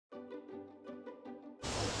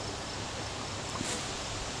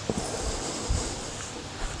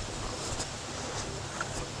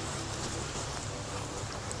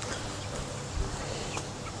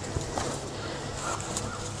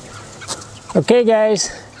Okay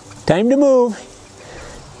guys, time to move.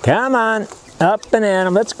 Come on, up and at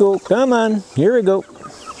 'em. Let's go. Come on, here we go.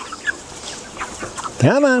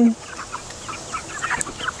 Come on.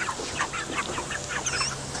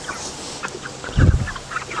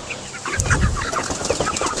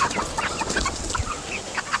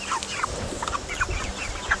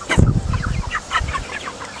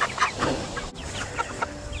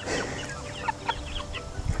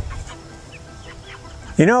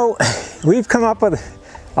 You know, we've come up with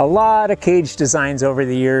a lot of cage designs over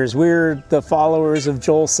the years. We're the followers of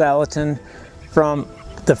Joel Salatin from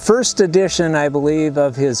the first edition, I believe,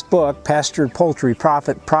 of his book, Pastured Poultry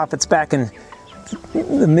Profits back in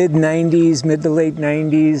the mid-90s, mid to late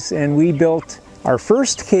 90s, and we built our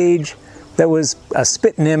first cage that was a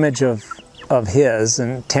spitting image of his,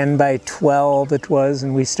 and 10 by 12 it was,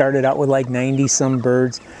 and we started out with like 90 some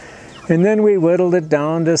birds. And then we whittled it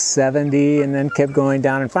down to 70 and then kept going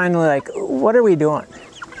down, and finally, like, what are we doing?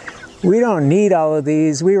 We don't need all of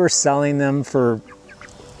these. We were selling them for,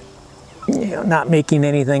 you know, not making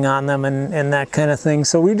anything on them and that kind of thing.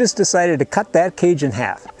 So we just decided to cut that cage in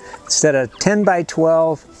half. Instead of 10 by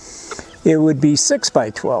 12, it would be 6 by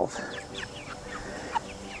 12.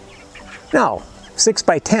 No, 6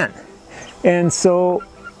 by 10. And so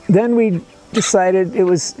then we decided it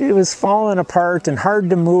was falling apart and hard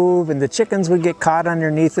to move, and the chickens would get caught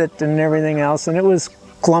underneath it and everything else, and it was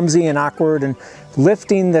clumsy and awkward, and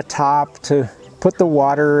lifting the top to put the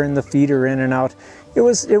water and the feeder in and out, it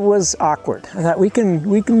was awkward. I thought we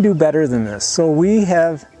can do better than this. So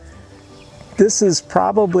this is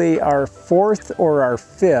probably our 4th or our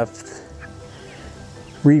 5th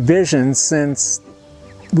revision since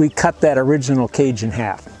we cut that original cage in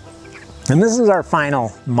half. And this is our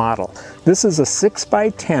final model. This is a 6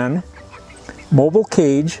 by 10 mobile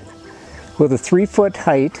cage with a 3-foot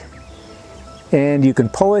height, and you can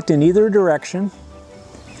pull it in either direction.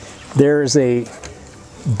 There's a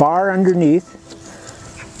bar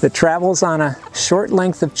underneath that travels on a short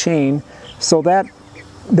length of chain, so that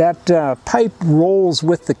pipe rolls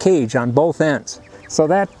with the cage on both ends. So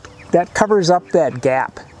that covers up that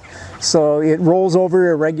gap. So it rolls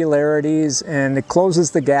over irregularities and it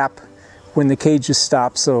closes the gap when the cage is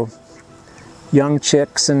stopped, so young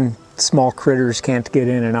chicks and small critters can't get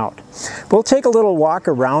in and out. We'll take a little walk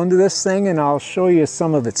around this thing and I'll show you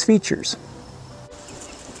some of its features.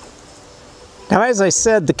 Now, as I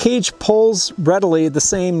said, the cage pulls readily the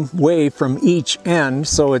same way from each end,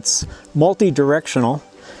 so it's multi-directional.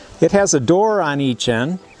 It has a door on each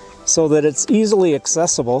end so that it's easily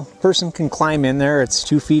accessible. A person can climb in there. It's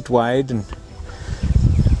 2 feet wide and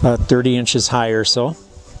 30 inches high or so.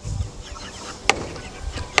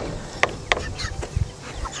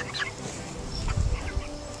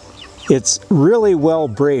 It's really well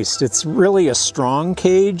braced. It's really a strong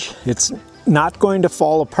cage. It's not going to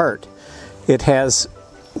fall apart. It has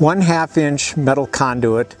 1/2 inch metal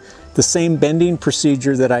conduit, the same bending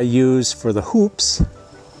procedure that I use for the hoops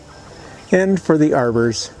and for the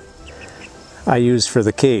arbors I use for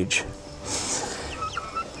the cage.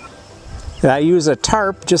 I use a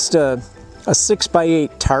tarp, just a 6 by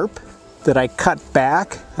 8 tarp that I cut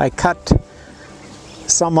back. I cut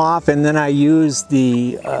some off, and then I use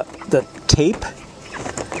the tape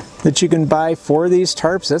that you can buy for these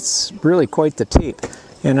tarps. That's really quite the tape.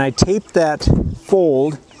 And I tape that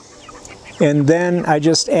fold, and then I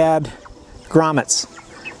just add grommets,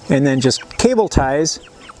 and then just cable ties,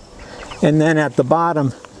 and then at the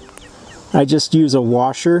bottom I just use a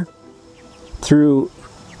washer through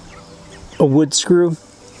a wood screw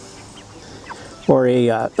or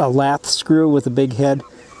a lath screw with a big head,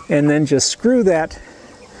 and then just screw that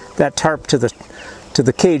tarp to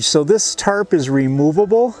the cage. So this tarp is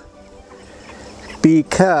removable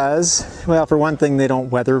because, well, for one thing, they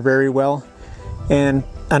don't weather very well, and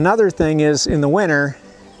another thing is, in the winter,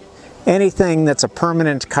 anything that's a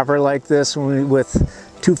permanent cover like this with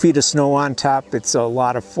 2 feet of snow on top, it's a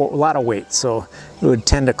lot of weight, so it would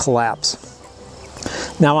tend to collapse.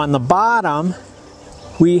 Now on the bottom,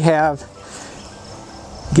 we have,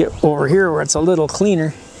 get over here where it's a little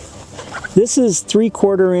cleaner. This is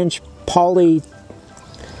 3/4 inch poly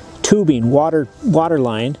tubing, water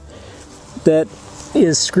line, that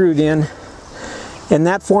is screwed in, and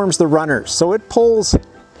that forms the runners. So it pulls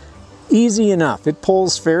easy enough. It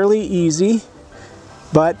pulls fairly easy,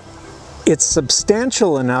 but it's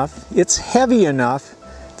substantial enough, it's heavy enough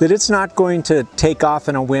that it's not going to take off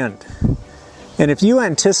in a wind. And if you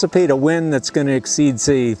anticipate a wind that's going to exceed,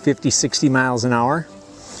 say, 50, 60 miles an hour,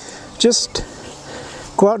 just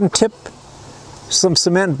go out and tip some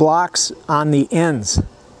cement blocks on the ends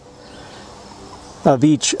of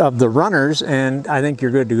each of the runners, and I think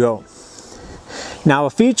you're good to go. Now, a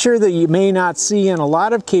feature that you may not see in a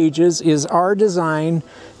lot of cages is our design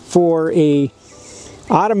for a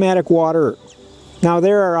automatic waterer. Now,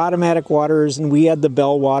 there are automatic waterers, and we had the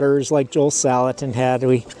bell waterers like Joel Salatin had.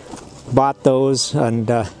 We bought those and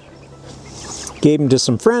gave them to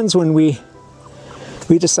some friends when we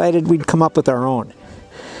decided we'd come up with our own.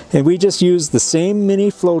 And we just used the same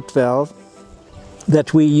mini float valve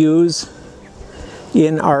that we use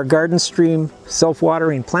in our Garden Stream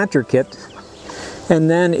self-watering planter kit, and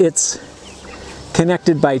then it's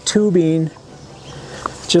connected by tubing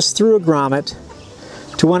just through a grommet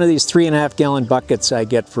to one of these 3.5 gallon buckets I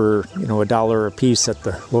get for, you know, $1 a piece at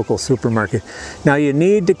the local supermarket. Now, you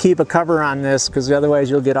need to keep a cover on this because otherwise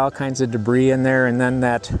you'll get all kinds of debris in there, and then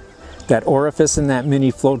that orifice in that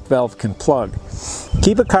mini float valve can plug.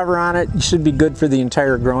 Keep a cover on it. You should be good for the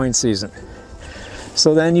entire growing season.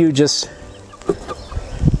 So then you just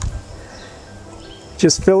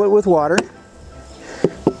fill it with water,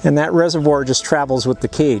 and that reservoir just travels with the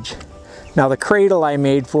cage. Now, the cradle I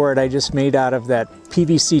made for it, I just made out of that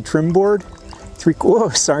PVC trim board.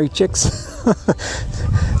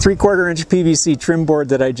 3/4 inch PVC trim board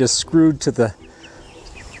that I just screwed to the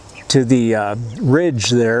ridge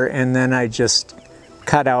there, and then I just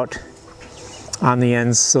cut out on the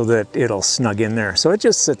ends so that it'll snug in there. So it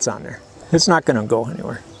just sits on there. It's not going to go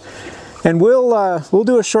anywhere. And we'll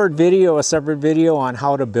do a short video, a separate video on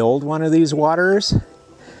how to build one of these waterers.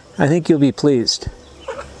 I think you'll be pleased.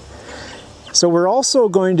 So we're also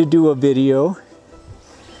going to do a video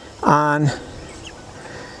on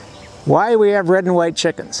why we have red and white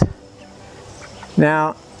chickens.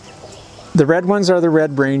 Now, the red ones are the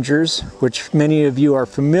Red Rangers, which many of you are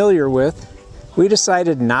familiar with. We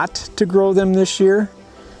decided not to grow them this year,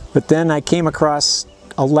 but then I came across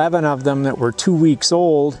 11 of them that were 2 weeks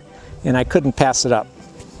old, and I couldn't pass it up.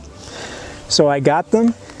 So I got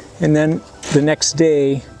them, and then the next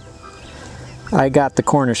day I got the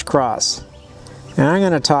Cornish cross. And I'm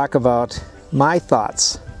going to talk about my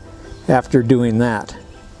thoughts after doing that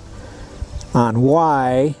on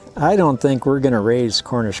why I don't think we're going to raise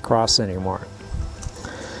Cornish cross anymore.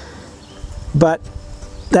 But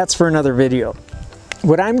that's for another video.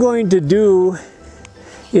 What I'm going to do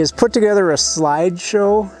is put together a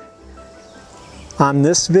slideshow on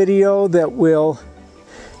this video that will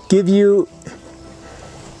give you,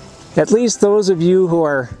 at least those of you who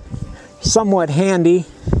are somewhat handy,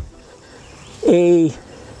 a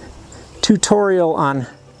tutorial on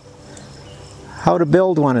how to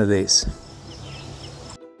build one of these.